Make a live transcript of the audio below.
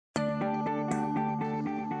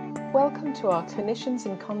Welcome to our Clinicians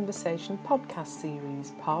in Conversation podcast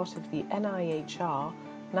series, part of the NIHR,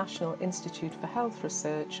 National Institute for Health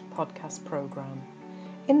Research podcast programme.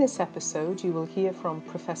 In this episode, you will hear from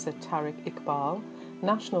Professor Tariq Iqbal,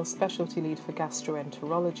 National Specialty Lead for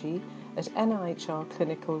Gastroenterology at NIHR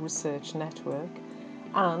Clinical Research Network,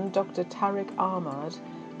 and Dr Tariq Ahmad,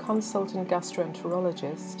 Consultant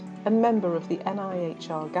Gastroenterologist and member of the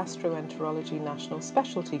NIHR Gastroenterology National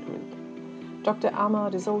Specialty Group. Dr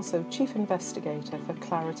Ahmad is also Chief Investigator for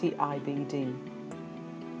CLARITY IBD.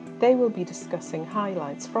 They will be discussing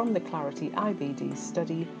highlights from the CLARITY IBD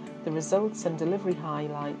study, the results and delivery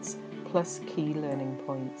highlights, plus key learning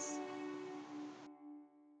points.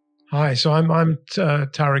 Hi, so I'm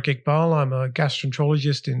Tariq Iqbal. I'm a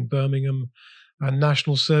gastroenterologist in Birmingham and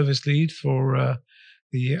National Service Lead for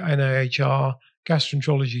the NIHR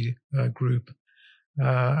Gastroenterology Group.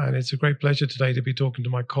 And it's a great pleasure today to be talking to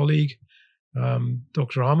my colleague,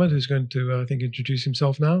 Dr. Ahmad, who's going to, I think, introduce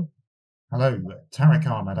himself now. Hello, Tariq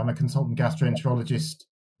Ahmad. I'm a consultant gastroenterologist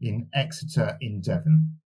in Exeter in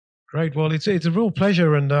Devon. Great. Well, it's a real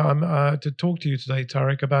pleasure and to talk to you today,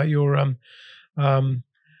 Tariq, about your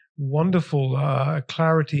wonderful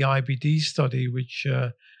CLARITY IBD study, which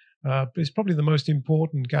is probably the most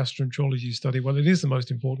important gastroenterology study. Well, it is the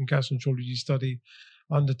most important gastroenterology study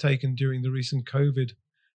undertaken during the recent COVID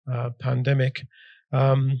pandemic.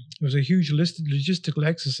 It was a huge logistical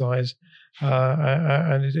exercise,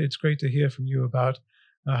 and it's great to hear from you about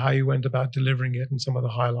how you went about delivering it and some of the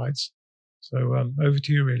highlights. So over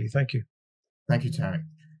to you, really. Thank you. Thank you, Tariq.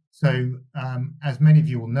 So as many of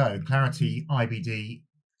you will know, CLARITY IBD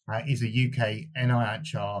is a UK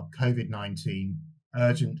NIHR COVID-19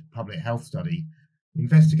 urgent public health study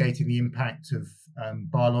investigating the impact of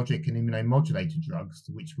biologic and immunomodulator drugs,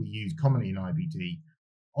 which we use commonly in IBD,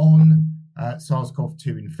 on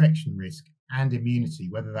SARS-CoV-2 infection risk and immunity,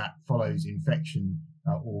 whether that follows infection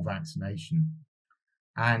or vaccination.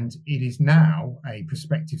 And it is now a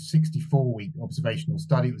prospective 64-week observational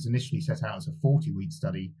study. It was initially set out as a 40-week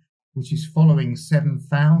study, which is following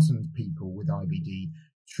 7,000 people with IBD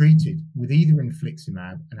treated with either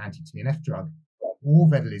infliximab, an anti-TNF drug, or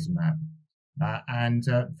vedolizumab. And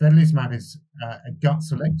vedolizumab is a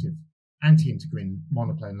gut-selective anti-integrin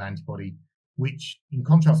monoclonal antibody, which, in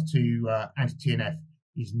contrast to anti-TNF,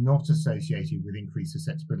 is not associated with increased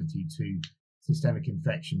susceptibility to systemic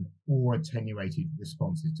infection or attenuated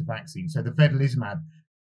responses to vaccine. So the vedolizumab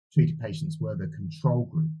treated patients were the control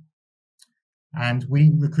group. And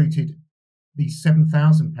we recruited these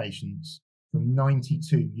 7,000 patients from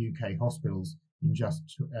 92 UK hospitals in just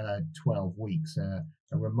 12 weeks, a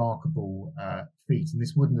remarkable feat. And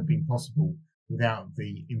this wouldn't have been possible without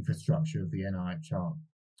the infrastructure of the NIHR.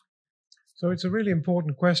 So it's a really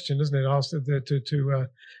important question, isn't it, asked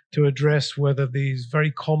to address whether these very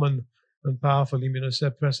common and powerful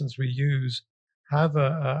immunosuppressants we use have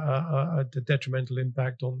a detrimental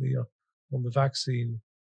impact on the vaccine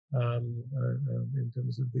in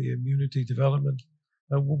terms of the immunity development.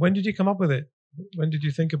 When did you come up with it? When did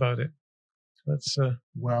you think about it?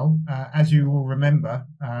 Well, as you all remember,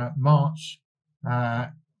 March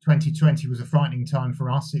 2020 was a frightening time for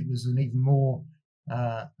us. It was an even more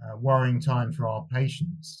worrying time for our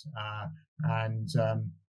patients, and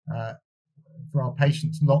for our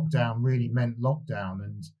patients, lockdown really meant lockdown,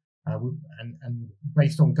 and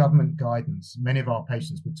based on government guidance, many of our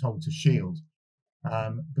patients were told to shield.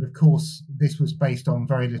 But of course, this was based on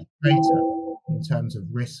very little data in terms of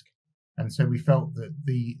risk, and so we felt that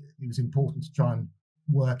it was important to try and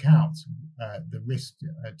work out the risk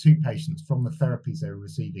to patients from the therapies they were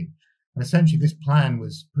receiving. And essentially, this plan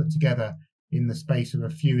was put together in the space of a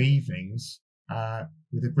few evenings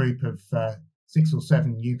with a group of 6 or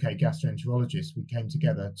 7 UK gastroenterologists. We came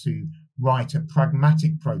together to write a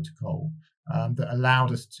pragmatic protocol that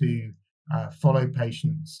allowed us to follow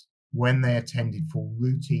patients when they attended for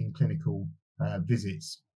routine clinical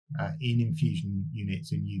visits in infusion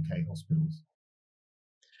units in UK hospitals.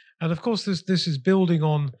 And of course, this is building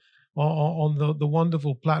on the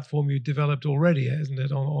wonderful platform you developed already, isn't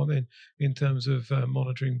it? In terms of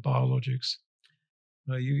monitoring biologics.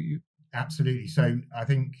 Absolutely. So I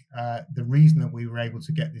think the reason that we were able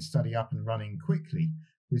to get this study up and running quickly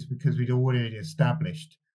was because we'd already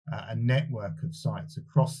established a network of sites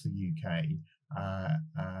across the UK.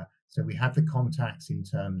 So we had the contacts in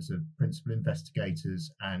terms of principal investigators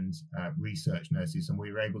and research nurses, and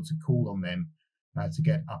we were able to call on them to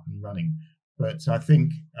get up and running. But I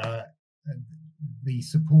think the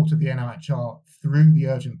support of the NIHR through the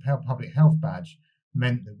Urgent Public Health Badge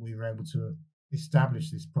meant that we were able to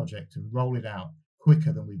establish this project and roll it out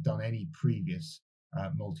quicker than we've done any previous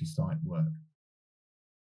multi-site work.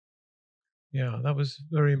 Yeah, that was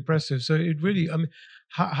very impressive. So it really, I mean,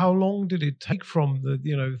 how long did it take from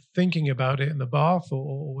the, thinking about it in the bath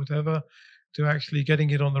or whatever to actually getting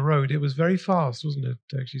it on the road? It was very fast, wasn't it,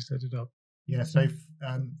 to actually set it up? Yeah, so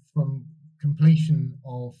from completion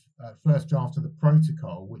of first draft of the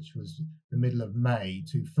protocol, which was the middle of May,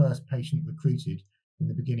 to first patient recruited in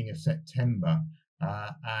the beginning of September,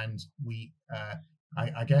 and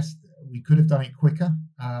I guess we could have done it quicker,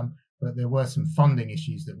 but there were some funding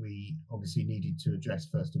issues that we obviously needed to address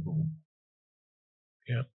first of all.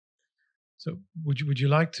 Yeah. So would you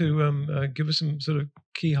like to give us some sort of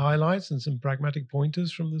key highlights and some pragmatic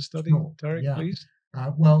pointers from the study, Sure. Tariq, Yeah. please?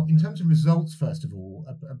 Well, in terms of results, first of all,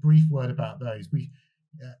 a brief word about those.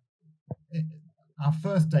 Our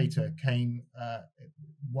first data came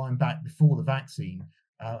wind back before the vaccine,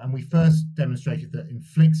 and we first demonstrated that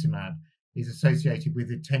infliximab is associated with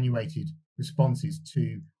attenuated responses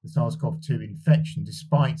to the SARS-CoV-2 infection,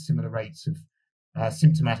 despite similar rates of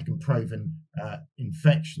symptomatic and proven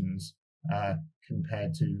infections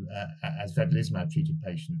compared to as vedolizumab-treated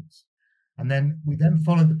patients. And then we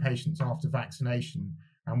followed the patients after vaccination,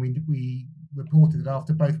 and we reported that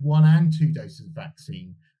after both 1 and 2 doses of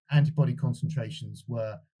vaccine, antibody concentrations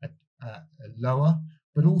were lower,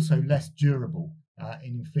 but also less durable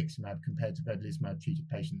in infliximab compared to vedolizumab-treated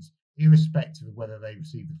patients, irrespective of whether they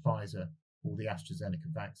received the Pfizer or the AstraZeneca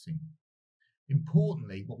vaccine.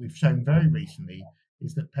 Importantly, what we've shown very recently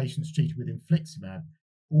is that patients treated with infliximab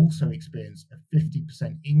also experience a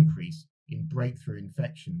 50% increase in breakthrough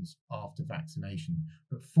infections after vaccination.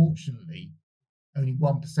 But fortunately, only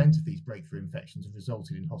 1% of these breakthrough infections have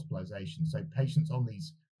resulted in hospitalization. So patients on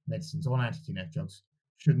these medicines, on anti-TNF drugs,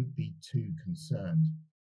 shouldn't be too concerned.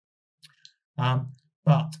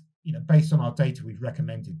 But based on our data, we've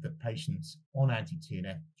recommended that patients on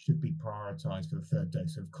anti-TNF should be prioritized for the third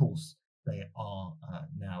dose. Of course, they are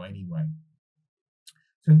now anyway.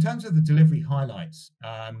 So in terms of the delivery highlights,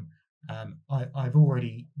 I've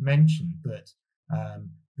already mentioned that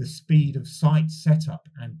the speed of site setup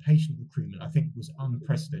and patient recruitment, I think, was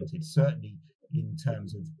unprecedented, certainly in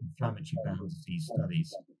terms of inflammatory bowel disease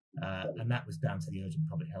studies, and that was down to the urgent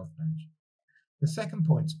public health manager. The second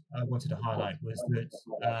point I wanted to highlight was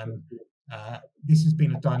that this has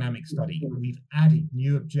been a dynamic study. We've added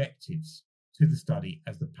new objectives to the study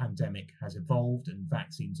as the pandemic has evolved and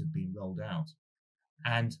vaccines have been rolled out.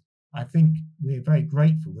 And I think we're very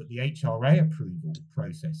grateful that the HRA approval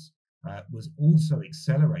process was also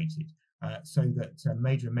accelerated so that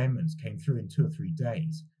major amendments came through in 2 or 3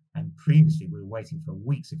 days. And previously, we were waiting for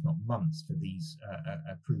weeks, if not months, for these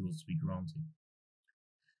approvals to be granted.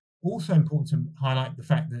 Also important to highlight the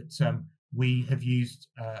fact that we have used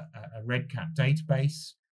a REDCap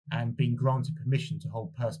database and been granted permission to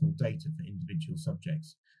hold personal data for individual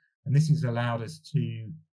subjects. And this has allowed us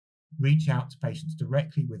to reach out to patients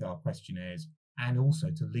directly with our questionnaires and also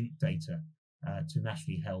to link data to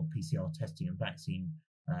nationally held PCR testing and vaccine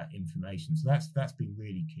information. So that's been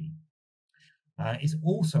really key. It's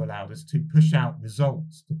also allowed us to push out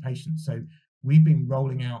results to patients. So we've been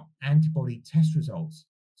rolling out antibody test results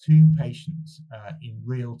to patients in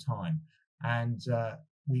real time. And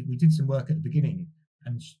we did some work at the beginning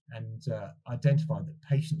and identified that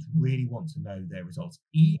patients really want to know their results.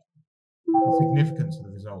 Even the significance of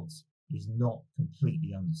the results is not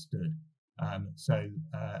completely understood. So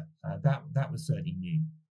that was certainly new.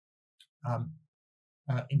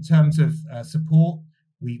 In terms of support,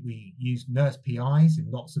 we used nurse PIs in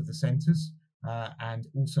lots of the centres and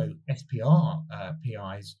also SPR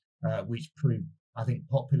PIs, which proved, I think,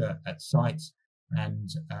 popular at sites and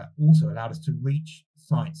also allowed us to reach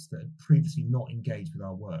sites that had previously not engaged with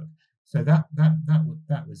our work. So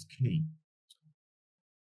that was key.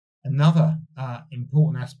 Another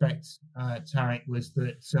important aspect, Tariq, was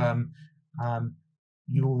that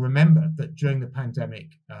you'll remember that during the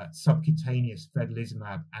pandemic, subcutaneous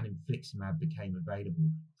vedolizumab and infliximab became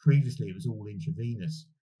available. Previously, it was all intravenous,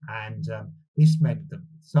 and this meant that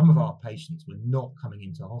some of our patients were not coming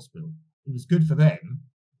into hospital. It was good for them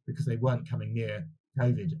because they weren't coming near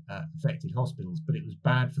COVID-affected hospitals, but it was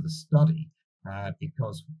bad for the study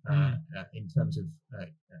because in terms of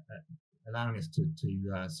allowing us to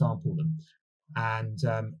sample them. And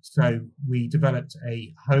so we developed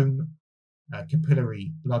a home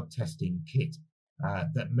capillary blood testing kit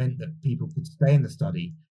that meant that people could stay in the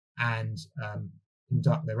study and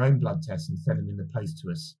conduct their own blood tests and send them in the post to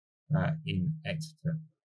us in Exeter.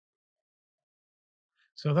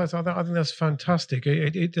 So I think that's fantastic.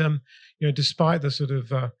 Despite the sort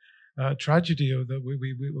of tragedy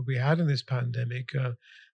that we had in this pandemic,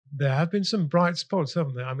 there have been some bright spots,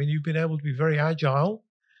 haven't there? I mean, you've been able to be very agile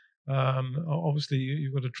Obviously,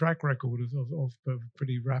 you've got a track record of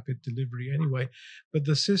pretty rapid delivery anyway, but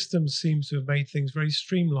the system seems to have made things very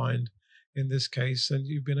streamlined in this case, and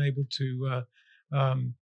you've been able to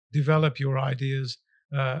develop your ideas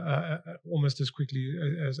almost as quickly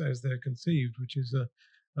as they're conceived, which has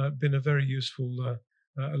been a very useful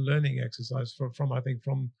learning exercise from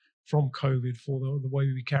COVID for the way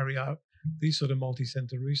we carry out these sort of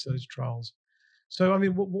multi-center research trials. So, I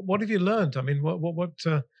mean, what have you learned? I mean,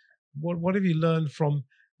 what have you learned from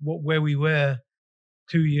where we were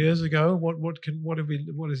 2 years ago? What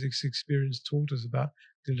has this experience taught us about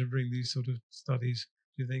delivering these sort of studies?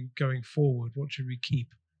 Do you think going forward, what should we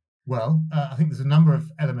keep? Well, I think there's a number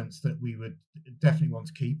of elements that we would definitely want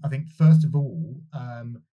to keep. I think first of all,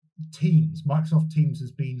 Teams, Microsoft Teams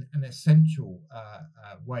has been an essential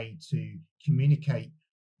way to communicate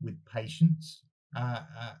with patients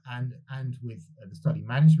and with the study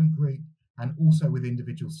management group, and also with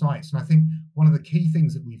individual sites. And I think one of the key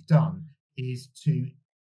things that we've done is to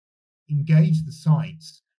engage the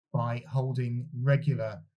sites by holding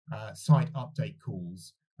regular site update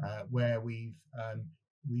calls where we've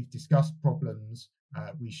discussed problems,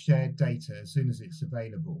 we shared data as soon as it's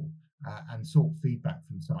available, and sought feedback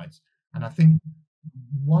from sites. And I think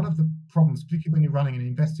one of the problems, particularly when you're running an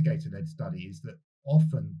investigator-led study, is that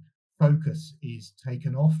often focus is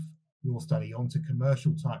taken off your study onto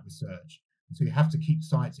commercial type research. And so you have to keep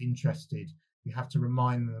sites interested. You have to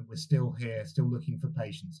remind them that we're still here, still looking for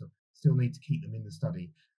patients, so still need to keep them in the study.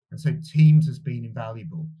 And so Teams has been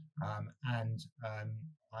invaluable.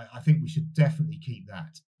 I think we should definitely keep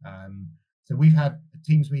that. So we've had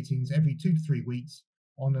Teams meetings every 2 to 3 weeks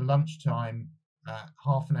on a lunchtime,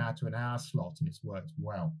 half an hour to an hour slot, and it's worked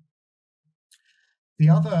well. The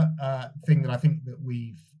other thing that I think that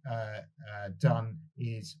we've done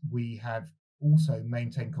is we have also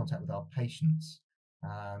maintained contact with our patients.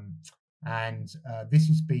 And this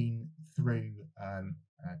has been through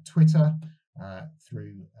Twitter,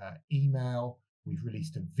 through email. We've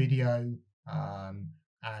released a video,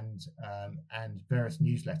 and various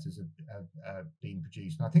newsletters have been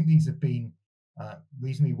produced. And I think these have been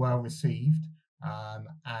reasonably well received.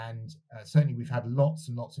 And certainly we've had lots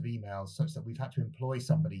and lots of emails, such that we've had to employ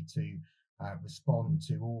somebody to respond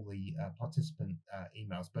to all the participant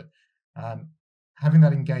emails. But having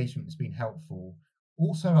that engagement has been helpful.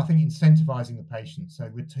 Also, I think incentivizing the patients, so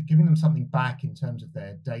we're giving them something back in terms of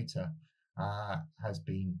their data, has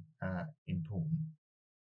been important.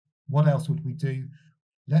 What else would we do?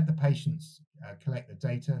 Let the patients collect the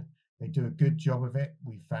data. They do a good job of it,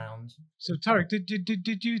 we found. So, Tariq,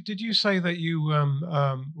 did you say that you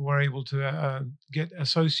were able to get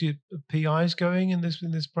associate PIs going in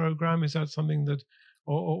this program? Is that something that,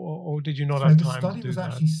 or did you not have time to do that? The study was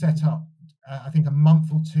actually set up, I think, a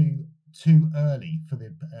month or two too early for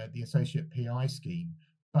the associate PI scheme.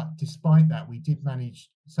 But despite that, we did manage.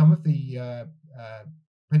 Some of the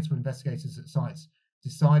principal investigators at sites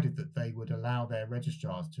decided that they would allow their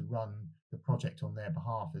registrars to run the project on their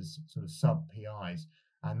behalf as sort of sub PIs,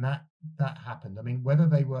 and that happened. I mean, whether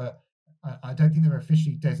they were, I don't think they were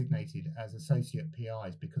officially designated as associate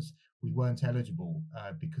PIs because we weren't eligible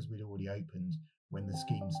because we'd already opened when the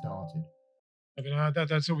scheme started. I mean,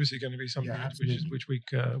 that's obviously going to be something which we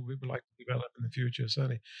would like to develop in the future,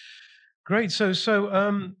 certainly. Great. So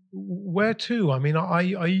where to? I mean, are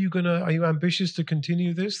you ambitious to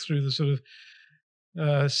continue this through the sort of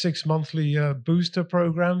 6 monthly booster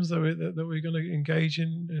programs that we're going to engage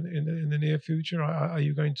in the near future? Are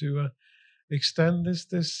you going to extend this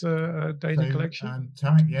data collection?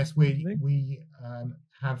 Tariq, yes, we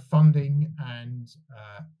have funding and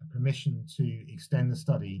permission to extend the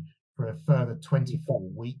study for a further 24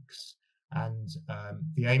 weeks, and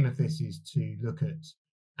the aim of this is to look at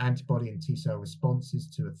antibody and T-cell responses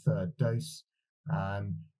to a third dose.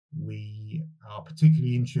 We are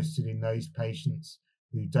particularly interested in those patients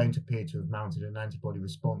who don't appear to have mounted an antibody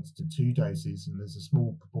response to 2 doses, and there's a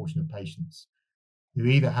small proportion of patients who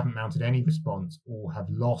either haven't mounted any response or have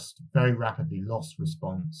very rapidly lost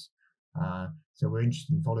response. So we're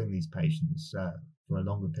interested in following these patients for a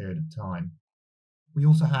longer period of time. We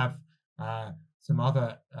also have some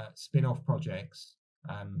other spin-off projects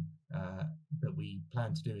that we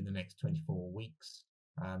plan to do in the next 24 weeks,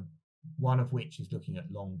 one of which is looking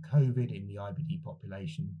at long COVID in the IBD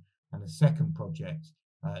population, and a second project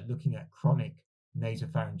looking at chronic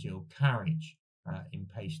nasopharyngeal carriage in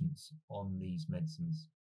patients on these medicines.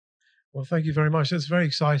 Well, thank you very much. That's very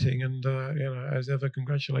exciting, and as ever,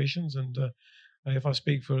 congratulations. And if I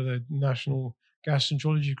speak for the National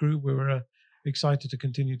Gastroenterology Group, we're excited to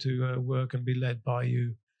continue to work and be led by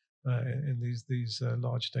you in these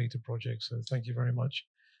large data projects. So thank you very much.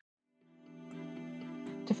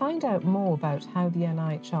 To find out more about how the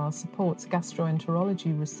NIHR supports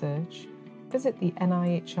gastroenterology research, visit the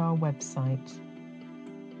NIHR website.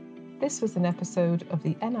 This was an episode of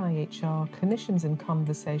the NIHR Clinicians in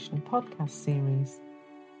Conversation podcast series.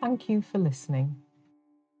 Thank you for listening.